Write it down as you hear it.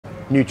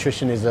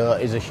nutrition is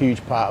a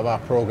huge part of our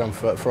programme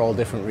for all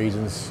different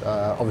reasons.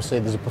 Obviously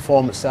there's a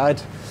performance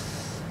side.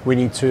 We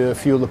need to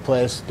fuel the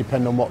players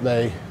depending on what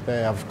they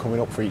have coming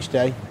up for each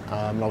day,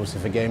 and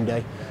obviously for game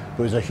day.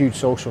 But there's a huge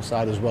social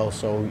side as well.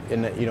 So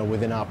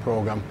within our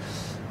programme,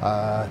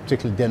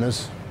 particularly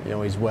dinners,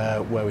 is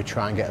where we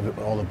try and get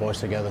all the boys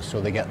together, so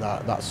they get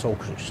that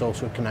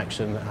social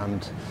connection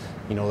and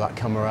that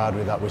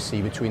camaraderie that we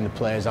see between the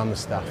players and the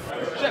staff.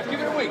 Chef, give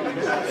it a week.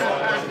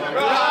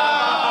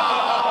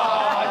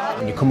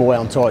 When you come away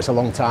on tour, it's a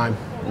long time.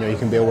 You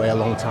can be away a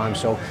long time,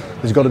 so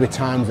there's got to be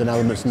times and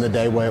elements in the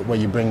day where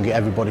you bring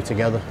everybody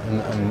together,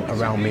 and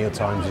around meal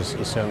times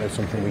is certainly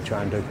something we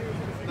try and do.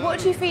 What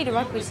do you feed a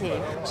rugby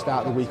team?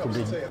 Start of the week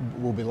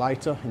will be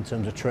lighter in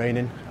terms of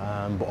training,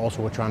 but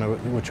also we're trying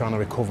to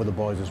recover the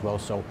boys as well.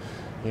 So,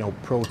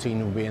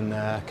 protein will be in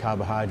there,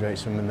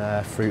 carbohydrates will be in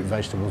there, fruit,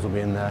 vegetables will be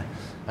in there,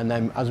 and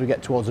then as we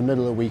get towards the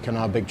middle of the week on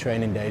our big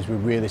training days, we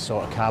really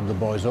sort of carb the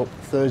boys up.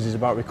 Thursday's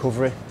about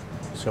recovery,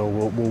 so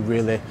we'll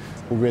really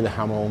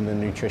hammer home the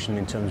nutrition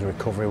in terms of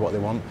recovery, what they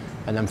want,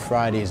 and then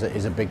Friday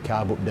is a big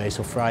carb up day.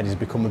 So Friday's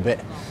become a bit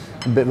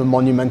of a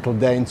monumental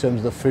day in terms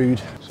of the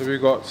food. So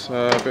we've got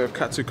a bit of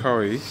katsu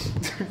curry.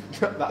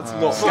 That's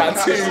not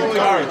katsu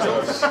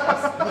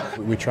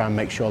curry. We try and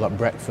make sure that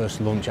breakfast,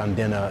 lunch and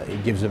dinner,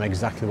 it gives them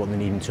exactly what they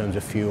need in terms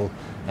of fuel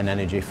and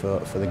energy for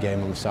the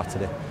game on the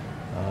Saturday.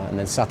 And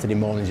then Saturday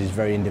mornings is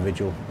very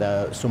individual.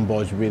 Some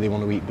boys really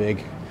want to eat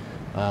big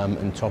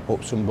and top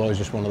up, some boys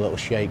just want a little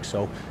shake,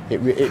 so it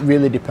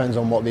really depends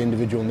on what the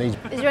individual needs.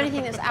 Is there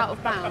anything that's out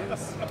of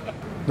bounds?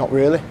 Not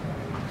really,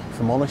 if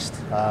I'm honest,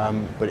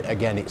 but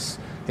again it's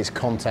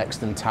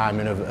context and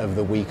timing of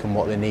the week and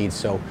what they need.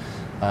 So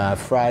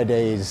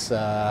Fridays,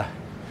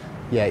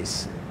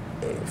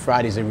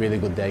 Friday's a really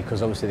good day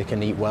because obviously they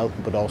can eat well,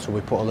 but also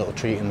we put a little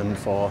treat in them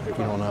for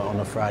on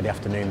a Friday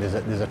afternoon.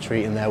 There's a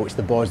treat in there which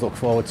the boys look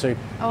forward to.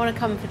 I want to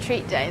come for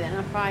treat day then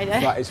on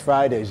Friday. It's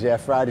Fridays, yeah.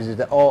 Fridays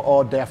is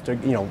or day after,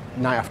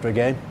 night after a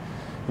game.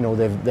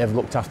 They've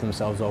looked after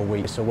themselves all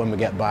week, so when we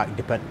get back,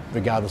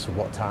 regardless of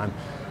what time,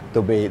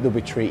 there'll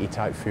be treaty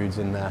type foods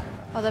in there.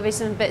 Oh, there'll be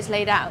some bits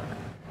laid out.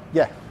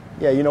 Yeah.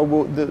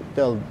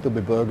 There'll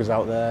be burgers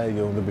out there.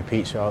 There'll be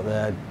pizza out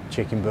there,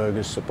 chicken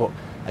burgers, but.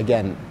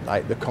 Again,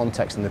 like the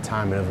context and the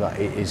timing of that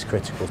is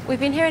critical. We've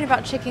been hearing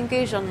about chicken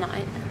goujon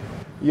night.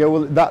 Yeah,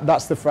 well,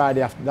 that's the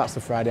Friday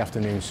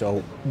afternoon.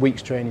 So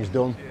week's training's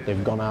done.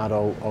 They've gone hard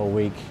all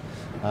week.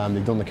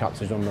 They've done the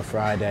captain's on the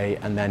Friday,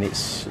 and then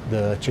it's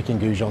the chicken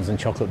goujons and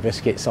chocolate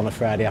biscuits on a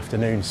Friday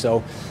afternoon.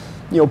 So,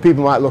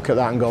 people might look at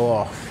that and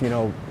go,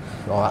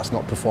 that's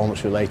not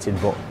performance related,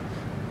 but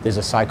there's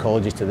a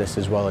psychology to this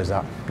as well as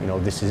that.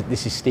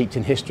 This is steeped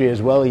in history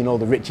as well.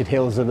 The Richard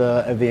Hills of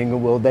the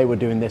England world, they were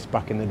doing this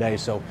back in the day,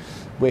 so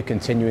we're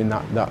continuing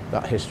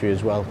that history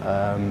as well.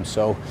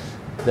 So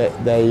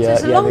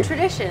it's a long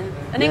tradition,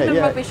 an England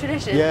rugby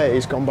tradition. Yeah,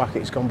 it's gone back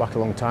a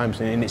long time,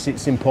 and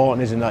it's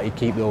important, isn't it, you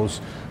keep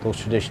those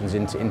traditions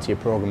into your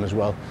programme as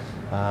well.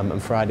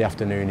 And Friday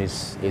afternoon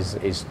is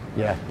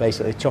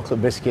basically chocolate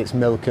biscuits,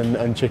 milk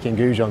and chicken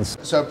goujons.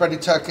 So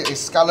breaded turkey is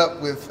scallop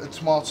with a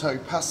tomato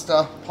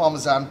pasta,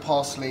 parmesan,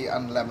 parsley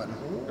and lemon.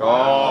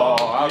 Oh,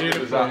 how good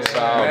does that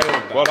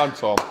sound? Well done,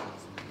 Tom.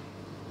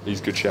 He's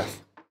a good chef.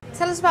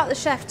 Tell us about the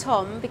chef,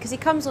 Tom, because he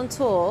comes on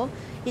tour,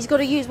 he's got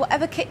to use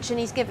whatever kitchen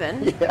he's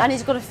given, and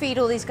he's got to feed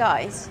all these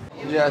guys.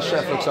 Yeah,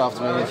 chef looks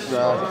after me. It's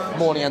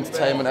morning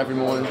entertainment every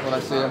morning when I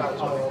see him.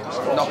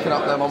 Knocking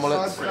up them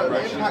omelettes.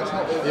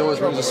 He always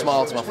brings a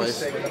smile to my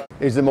face.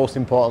 He's the most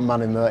important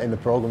man in the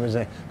programme,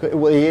 isn't he?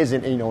 Well, he is,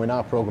 in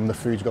our programme, the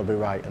food's got to be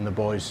right, and the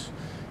boys,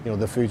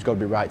 the food's got to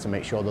be right to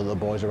make sure that the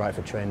boys are right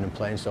for training and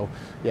playing. So,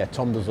 yeah,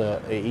 Tom does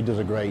a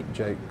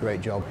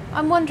great job.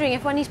 I'm wondering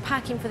if when he's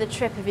packing for the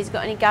trip, if he's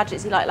got any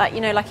gadgets he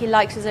like he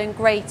likes his own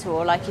grater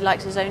or like he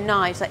likes his own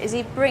knives. Like, is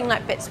he bring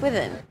bits with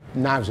him?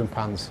 Knives and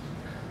pans.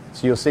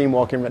 So you'll see him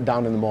walking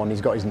down in the morning.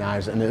 He's got his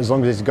knives, and as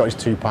long as he's got his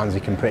 2 pans, he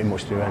can pretty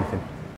much do anything.